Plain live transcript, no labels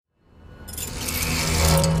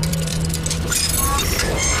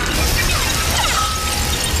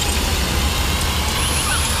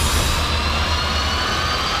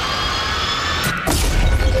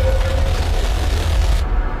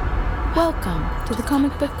Welcome to the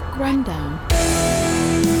Comic Book Rundown.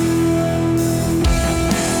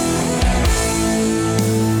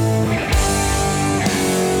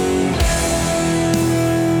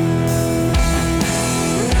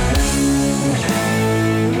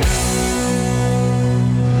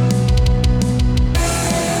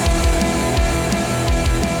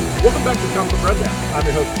 Welcome back to the Comic Book Rundown. I'm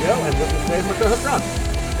your host, Joe, and with me today is my co-host, Ron.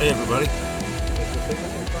 Hey, everybody.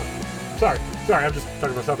 Sorry, I'm just talking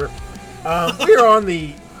to myself here. We are on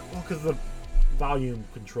the... Well, because the volume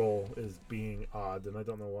control is being odd, and I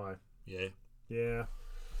don't know why. Yeah.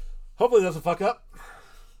 Hopefully it doesn't fuck up.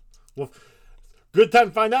 Well, good time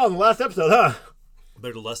to find out in the last episode, huh?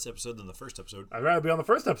 Better the last episode than the first episode. I'd rather be on the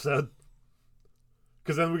first episode.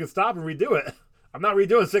 Because then we can stop and redo it. I'm not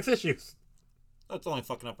redoing 6 issues. That's only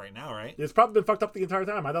fucking up right now, right? It's probably been fucked up the entire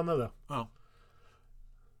time. I don't know, though. Oh.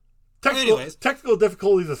 Technical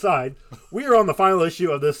difficulties aside, we are on the final issue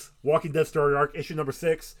of this Walking Dead story arc, issue number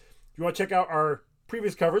 6. If you want to check out our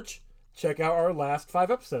previous coverage, check out our last 5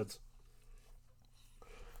 episodes.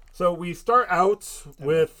 So we start out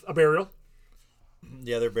with a burial.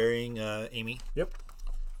 Yeah, they're burying Amy. Yep.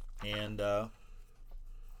 And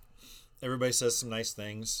everybody says some nice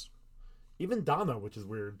things. Even Donna, which is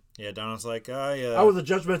weird. Yeah, Donna's like, I was a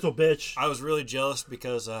judgmental bitch. I was really jealous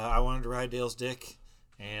because I wanted to ride Dale's dick,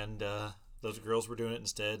 and those girls were doing it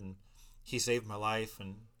instead, and he saved my life,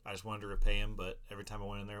 and I just wanted to repay him, but every time I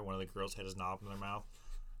went in there, one of the girls had his knob in their mouth.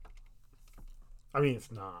 I mean,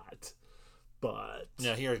 it's not, but...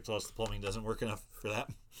 Yeah, he already told us the plumbing doesn't work enough for that.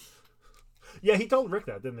 Yeah, he told Rick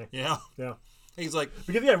that, didn't he? Yeah. Yeah. He's like...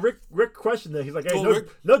 Because, yeah, Rick questioned that. He's like, hey, Well,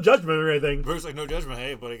 no judgment or anything. Rick's like, no judgment,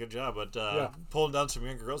 hey, buddy, good job. But pulling down some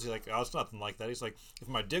younger girls, he's like, oh, it's nothing like that. He's like, if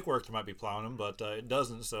my dick worked, I might be plowing him, but it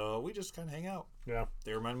doesn't, so we just kind of hang out. Yeah.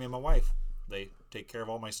 They remind me of my wife. They take care of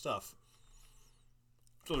all my stuff.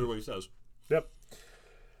 That's literally what he says. Yep.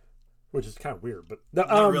 Which is kind of weird, but...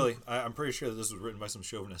 Not really. I'm pretty sure that this was written by some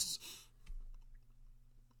chauvinists.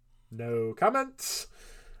 No comments.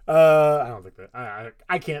 I don't think that...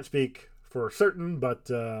 I can't speak for certain, but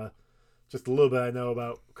just a little bit I know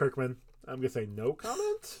about Kirkman. I'm going to say no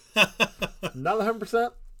comment. Not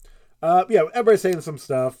 100%. Yeah, everybody's saying some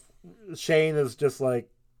stuff. Shane is just like...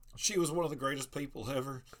 She was one of the greatest people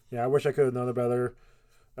ever. Yeah, I wish I could have known her better.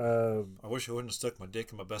 I wish I wouldn't have stuck my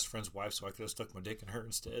dick in my best friend's wife so I could have stuck my dick in her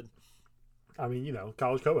instead. I mean, you know,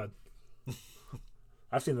 college co-ed.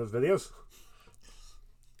 I've seen those videos.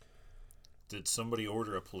 Did somebody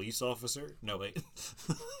order a police officer? No, wait.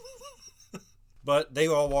 But they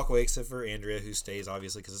all walk away except for Andrea, who stays,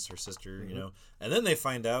 obviously, because it's her sister, you know. And then they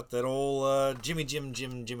find out that old Jimmy Jim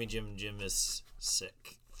is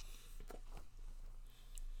sick.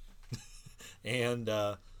 And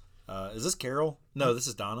is this Carol? No, this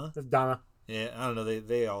is Donna. It's Donna. Yeah, I don't know.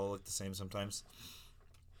 They all look the same sometimes.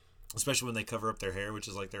 Especially when they cover up their hair, which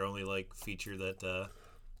is like their only like feature that...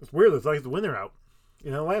 It's weird. It's like it's winter out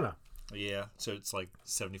in Atlanta. Yeah, so it's like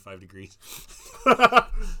 75 degrees.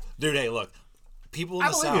 Dude, hey, look. People in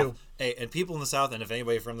the South, and people in the South, and if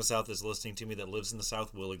anybody from the South is listening to me that lives in the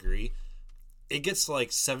South will agree, it gets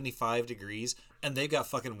like 75 degrees, and they've got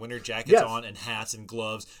fucking winter jackets on and hats and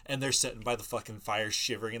gloves, and they're sitting by the fucking fire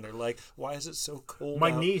shivering, and they're like, why is it so cold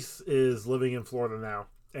My out? niece is living in Florida now,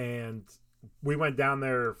 and we went down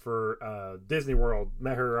there for Disney World.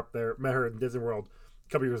 Met her in Disney World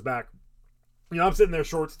a couple years back. You know, I'm sitting there,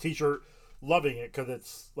 shorts, t-shirt, loving it because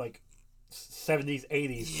it's like 70s,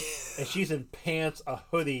 80s, and she's in pants, a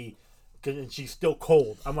hoodie, and she's still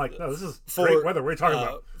cold. I'm like, no, this is great weather. What are you talking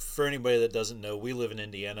about? For anybody that doesn't know, we live in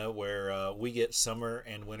Indiana where we get summer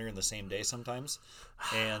and winter in the same day sometimes.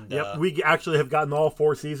 And yep, we actually have gotten all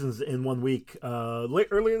 4 seasons in 1 week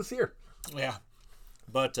earlier this year. Yeah,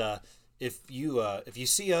 but if you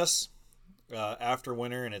see us after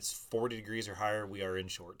winter and it's 40 degrees or higher, we are in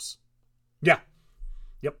shorts. Yeah.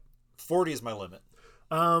 Yep. 40 is my limit.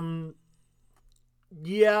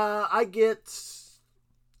 Yeah, I get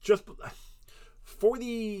just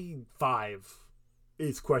 45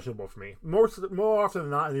 is questionable for me. More often than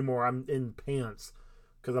not anymore, I'm in pants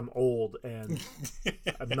because I'm old and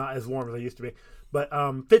I'm not as warm as I used to be. But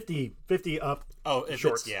 50 up. Oh, if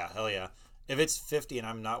shorts. Hell yeah. If it's 50 and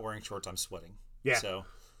I'm not wearing shorts, I'm sweating. Yeah. So.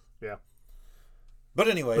 Yeah. But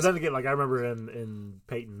anyways. But then again, like I remember in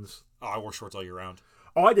Peyton's. Oh, I wore shorts all year round.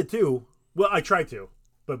 Oh, I did too. Well, I tried to,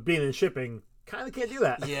 but being in shipping, kind of can't do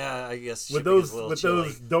that. Yeah, I guess with those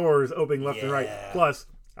doors opening left and right. Plus,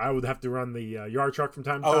 I would have to run the yard truck from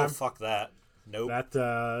time to time. Oh, fuck that. Nope.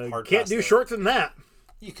 That can't do shorts in that.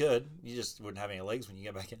 You could. You just wouldn't have any legs when you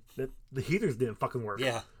get back in. The heaters didn't fucking work.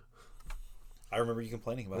 Yeah. I remember you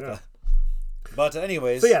complaining about that. But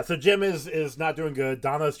anyways, so Jim is not doing good.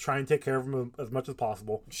 Donna's trying to take care of him as much as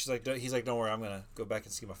possible. he's like, don't worry, I'm gonna go back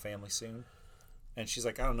and see my family soon. And she's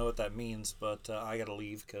like, I don't know what that means, but I gotta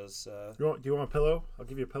leave because. Do you want a pillow? I'll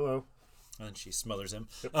give you a pillow. And then she smothers him.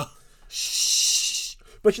 Yep. Oh, shh.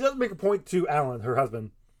 But she doesn't make a point to Alan, her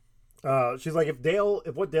husband. She's like,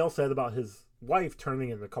 if what Dale said about his wife turning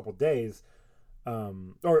in a couple days,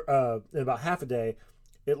 or in about half a day,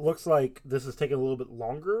 it looks like this is taking a little bit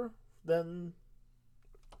longer than.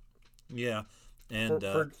 Yeah, and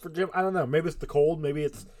for Jim, I don't know. Maybe it's the cold. Maybe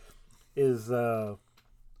it's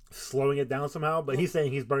slowing it down somehow. But he's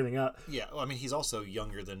saying he's burning up. yeah, well, I mean, he's also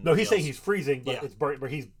younger than. No, he's Dale's. saying he's freezing, but Yeah. but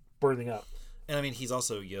he's burning up. And I mean, he's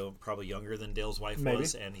also probably younger than Dale's wife Maybe.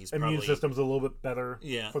 was, and he's Immune probably system's a little bit better.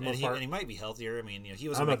 yeah, for the and most he part. and he might be healthier. I mean, he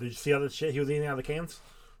was. I don't know. Did you see how the shit he was eating out of the cans?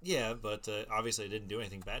 Yeah, but obviously it didn't do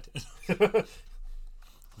anything bad to him.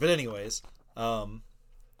 But anyways,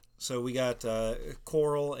 so we got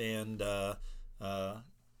Coral and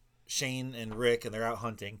Shane and Rick, and they're out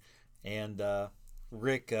hunting, and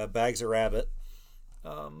Rick bags a rabbit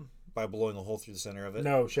by blowing a hole through the center of it.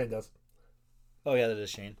 No, Shane does. Oh yeah, that is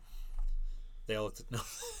Shane. They all looked at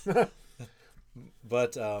no.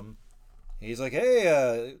 But he's like,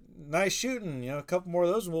 hey, nice shooting. A couple more of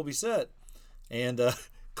those and we'll be set. And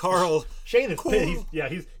Carl Shane is pissed.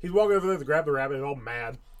 He's walking over there to grab the rabbit and all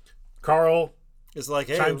mad. Carl is like,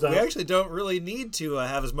 hey, chimes we up. actually don't really need to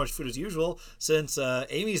have as much food as usual since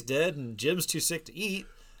Amy's dead and Jim's too sick to eat.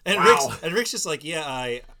 And Wow. Rick's just like, yeah,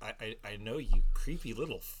 I know, you creepy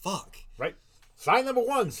little fuck. Right. Sign number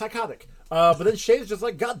 1, psychotic. But then Shane's just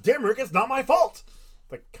like, God damn, Rick, it's not my fault.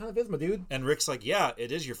 Like, kind of is, my dude. And Rick's like, yeah,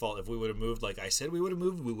 it is your fault. If we would have moved like I said we would have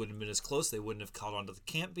moved, we wouldn't have been as close. They wouldn't have caught on to the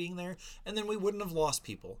camp being there. And then we wouldn't have lost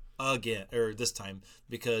people again, or this time,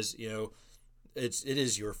 because, it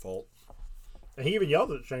is your fault. And he even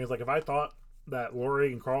yelled at Shane. He's like, if I thought that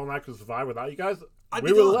Lori and Carl and I could survive without you guys, I'd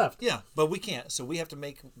we be would have gone. left. Yeah, but we can't. So we have to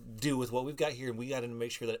make do with what we've got here, and we got to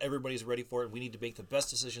make sure that everybody's ready for it. We need to make the best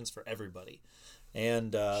decisions for everybody.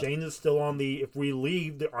 And Shane is still on the, if we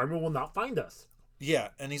leave, the army will not find us. yeah,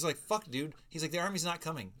 and he's like, fuck, dude. He's like, the army's not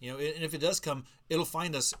coming. And if it does come, it'll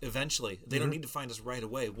find us eventually. They don't need to find us right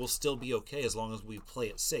away. We'll still be okay as long as we play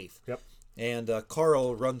it safe. Yep. And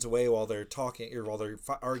Carl runs away while they're talking, or while they're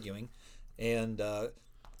arguing. And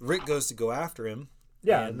Rick goes to go after him.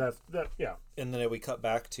 Yeah, and yeah. And then we cut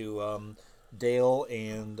back to Dale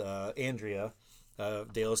and Andrea.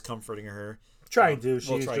 Dale is comforting her. Trying to. Well,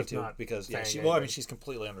 She's trying just to, not because saying I mean, anything. she's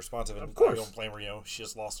completely unresponsive, and Of course. I don't blame her. She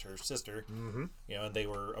just lost her sister. Mm-hmm. And they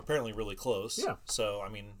were apparently really close. Yeah. So I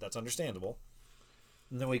mean, that's understandable.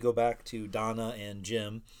 And then we go back to Donna and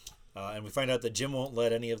Jim, and we find out that Jim won't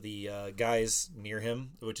let any of the guys near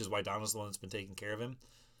him, which is why Donna's the one that's been taking care of him.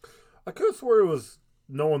 I could have swore it was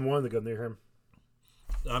no one wanted to go near him.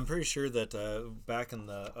 I'm pretty sure that back in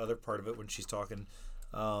the other part of it when she's talking,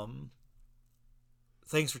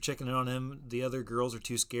 thanks for checking in on him. The other girls are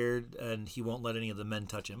too scared, and he won't let any of the men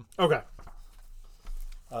touch him. Okay.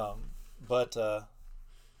 But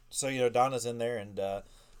so Donna's in there, and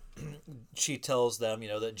she tells them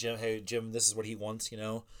that Jim, this is what he wants,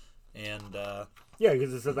 and Yeah,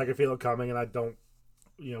 because it says I can feel it coming, and I don't.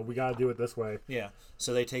 We got to do it this way. yeah.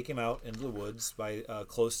 So they take him out into the woods they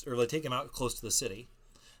take him out close to the city,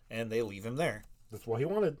 and they leave him there. That's what he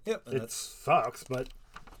wanted. Yep, and It sucks, but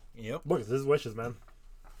Yep. look, it's his wishes, man.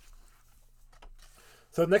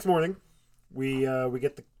 So next morning, we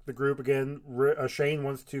get the group again. Shane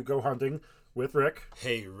wants to go hunting with Rick,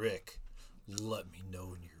 Hey Rick, let me know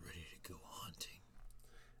when you're ready to go hunting.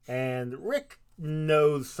 and Rick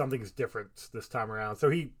knows something's different this time around. So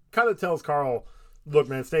he kind of tells Carl, "Look,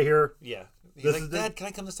 man, stay here." Yeah. He's This like, is Dad, can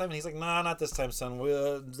I come this time? And he's like, Nah, not this time, son.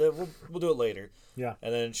 We'll do it later. Yeah.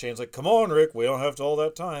 And then Shane's like, Come on, Rick. We don't have all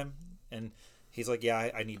that time. And he's like, Yeah,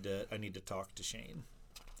 I need to talk to Shane.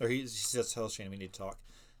 Or he just tells Shane we need to talk.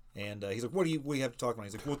 And he's like, What do you have to talk about?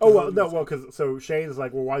 He's like, What the Oh hell well, do no, you-" well, because so Shane's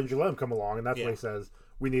like, "Well, why didn't you let him come along?" And that's Yeah. when he says,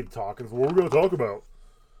 "We need to talk." And so, what are we going to talk about?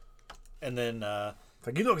 And then It's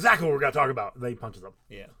like, you know exactly what we're going to talk about. And then he punches him.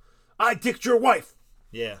 yeah. I dicked your wife.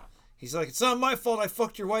 Yeah. He's like, It's not my fault I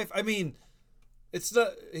fucked your wife. I mean, it's not.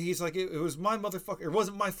 He's like, it was my motherfucker. It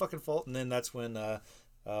wasn't my fucking fault. And then that's when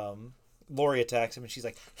Lori attacks him, and she's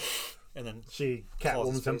like, and then She claws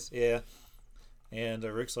his catwoman's him. face. Yeah. And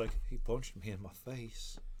Rick's like, he punched me in my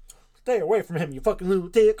face. Stay away from him, you fucking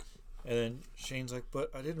lunatic. And then Shane's like, but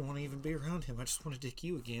I didn't want to even be around him. I just want to dick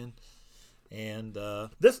you again. And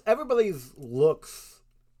Everybody's looks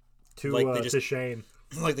to Like they just- to Shane.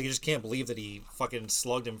 like they just can't believe that he fucking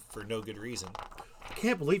slugged him for no good reason. I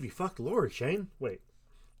can't believe you fucked Lori, Shane. Wait.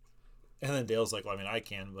 And then Dale's like, well, I mean, I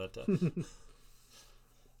can, but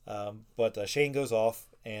But Shane goes off,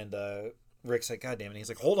 and Rick's like, God damn it. He's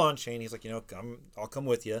like, hold on, Shane. He's like, I'll come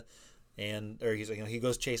with you. Or he's like, he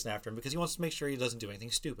goes chasing after him because he wants to make sure he doesn't do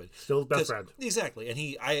anything stupid. Still his best friend. Exactly.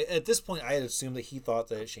 And at this point, I had assumed that he thought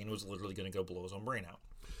that Shane was literally going to go blow his own brain out.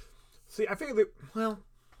 See, I figured that,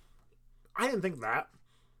 I didn't think that.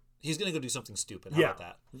 He's going to go do something stupid. How about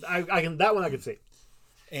that? That one I could see.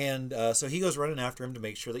 And so he goes running after him to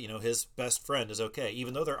make sure that, his best friend is okay.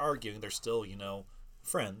 Even though they're arguing, they're still,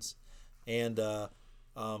 friends. And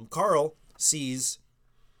Carl sees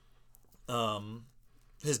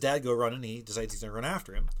his dad go running. He decides he's going to run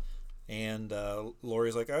after him. And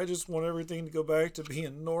Lori's like, I just want everything to go back to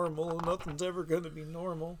being normal. Nothing's ever going to be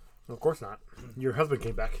normal. Of course not. Your husband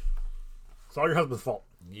came back. It's all your husband's fault.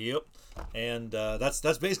 Yep. And that's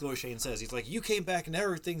basically what Shane says. He's like, you came back and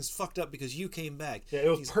everything's fucked up because you came back. Yeah, it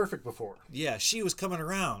was perfect before. Yeah, she was coming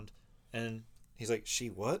around. And he's like, she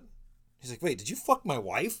what? He's like, wait, did you fuck my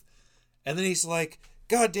wife? And then he's like,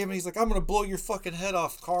 God damn it. He's like, I'm going to blow your fucking head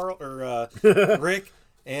off, Carl, or Rick.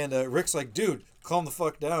 And Rick's like, dude, calm the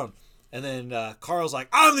fuck down. And then Carl's like,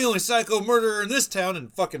 I'm the only psycho murderer in this town,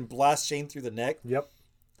 and fucking blasts Shane through the neck. Yep.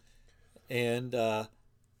 And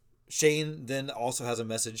Shane then also has a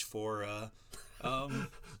message for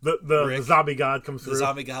the zombie god comes through. The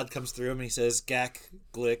zombie god comes through him, and he says, Gack,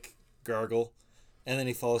 Glick, gargle. And then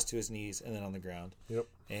he falls to his knees and then on the ground. Yep.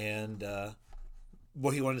 And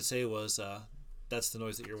what he wanted to say was, that's the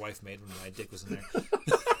noise that your wife made when my dick was in there.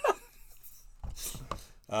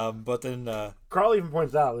 But then Carl even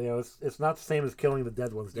points out, it's not the same as killing the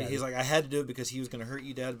dead one's dad. He's like, I had to do it because he was going to hurt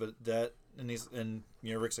you, Dad. But that, and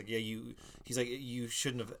Rick's like, yeah, he's like, you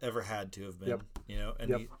shouldn't have ever had to have been, Yep. And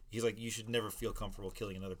yep. he's like, you should never feel comfortable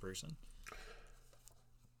killing another person.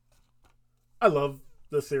 I love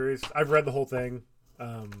the series. I've read the whole thing.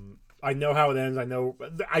 I know how it ends.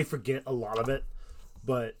 I forget a lot of it,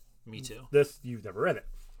 but me too. This you've never read it,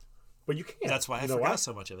 but you can. That's why I forgot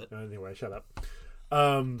so much of it. Anyway, shut up.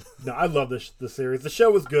 No, I love the series. The show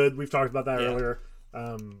was good. We've talked about that earlier,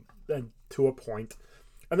 and to a point,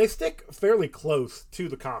 and they stick fairly close to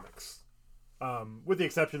the comics, with the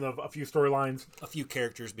exception of a few storylines, a few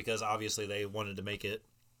characters, because obviously they wanted to make it.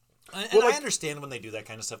 And well, I understand when they do that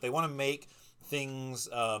kind of stuff. They want to make things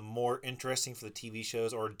more interesting for the TV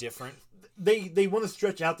shows or different. They want to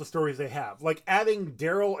stretch out the stories they have, like adding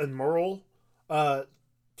Daryl and Merle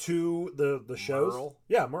to the shows. Merle?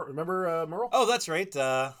 Yeah, remember Merle? Oh, that's right.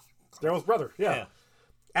 Daryl's brother. Yeah.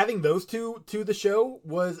 Adding those two to the show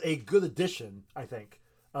was a good addition, I think,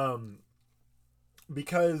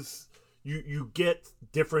 because you get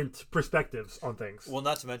different perspectives on things. Well,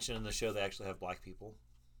 not to mention in the show they actually have black people.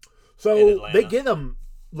 So they get them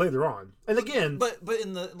later on, and again, but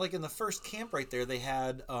in the first camp right there, they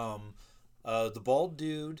had the bald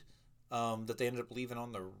dude that they ended up leaving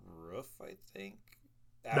on the roof. I think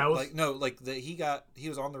that was he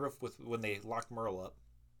was on the roof when they locked Merle up.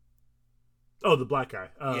 Oh, the black guy.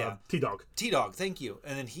 T-Dog. T-Dog, thank you.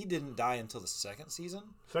 And then he didn't die until the second season?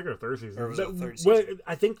 Second or third season. Or was it the third season?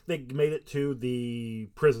 I think they made it to the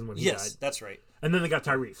prison when he died. Yes, that's right. And then they got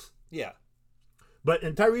Tyrese. Yeah.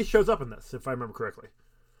 And Tyrese shows up in this, if I remember correctly.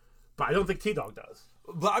 But I don't think T-Dog does.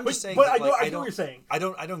 But I'm just saying. But I know what you're saying. I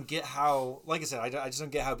don't get how. Like I said, I just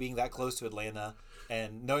don't get how being that close to Atlanta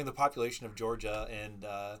and knowing the population of Georgia and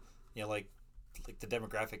like the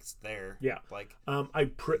demographics there. Yeah. Like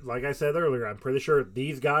like I said earlier, I'm pretty sure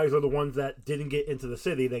these guys are the ones that didn't get into the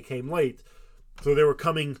city. They came late, so they were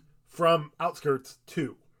coming from outskirts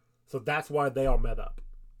too. So that's why they all met up.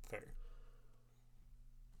 Fair.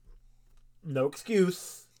 No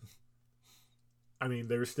excuse. I mean,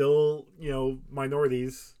 there's still,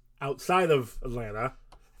 minorities outside of Atlanta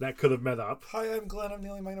that could have met up. Hi, I'm Glenn. I'm the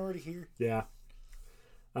only minority here. Yeah.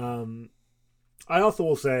 I also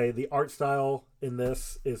will say the art style in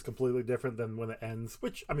this is completely different than when it ends,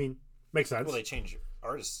 which, I mean, makes sense. Well, they change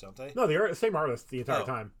artists, don't they? No, the same artist the entire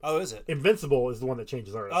time. Oh, is it? Invincible is the one that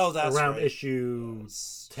changes artists. Oh, that's around right. issue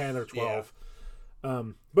 10 or 12. Yeah.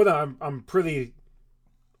 But I'm pretty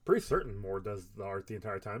certain Moore does the art the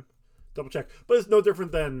entire time. Double check. But it's no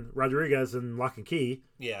different than Rodriguez and Lock and Key.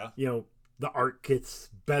 Yeah. The art gets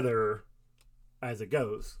better as it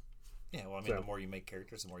goes. Yeah, well, I mean, the more you make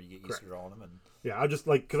characters, the more you get used to drawing them. And yeah, I just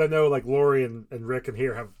because I know Lori and Rick and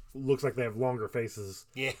here looks like they have longer faces.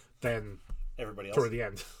 Yeah. Than everybody else toward the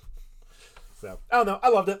end. So I don't know. I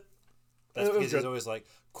loved it. That's because he's always like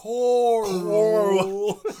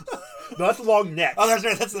Coral. No, that's the long neck. Oh, that's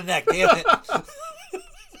right. That's the neck. Damn it.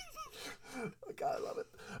 God, I love it.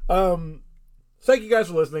 Thank you guys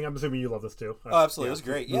for listening. I'm assuming you love this too. Oh, absolutely. It was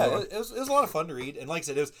great. Yeah, it was a lot of fun to read. And like I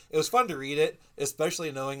said, it was fun to read it,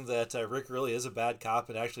 especially knowing that Rick really is a bad cop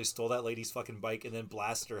and actually stole that lady's fucking bike and then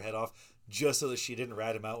blasted her head off just so that she didn't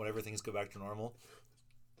rat him out when everything's go back to normal.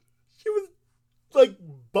 She was like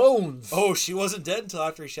bones. Oh, she wasn't dead until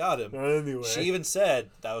after he shot him. Anyway. She even said,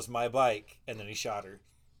 that was my bike, and then he shot her.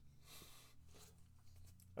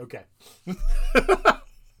 Okay.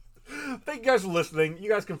 Thank you guys for listening. You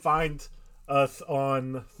guys can find us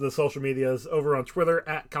on the social medias over on Twitter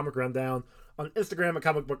at Comic Rundown, on Instagram at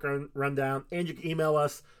Comic Book Rundown, and you can email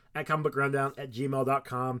us at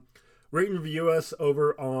comicbookrundown@gmail.com. Rate and review us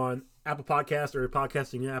over on Apple Podcast or your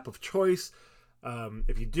podcasting app of choice.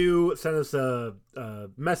 If you do, send us a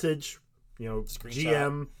message, Screenshot.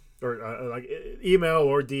 GM or like email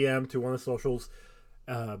or DM to one of the socials.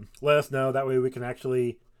 Let us know. That way we can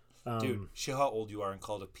actually... Dude, show how old you are and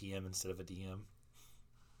call it a PM instead of a DM.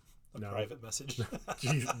 Private message.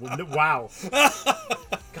 Jeez, wow.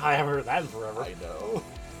 God, I haven't heard that in forever. I know.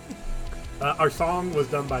 Our song was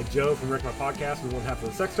done by Joe from Rick My Podcast and one half of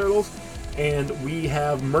the Sex Turtles. And we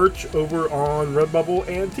have merch over on Redbubble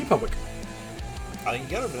and TeePublic. I think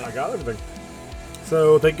you got everything. I got everything.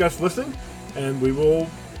 So thank you guys for listening, and we will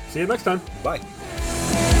see you next time. Bye.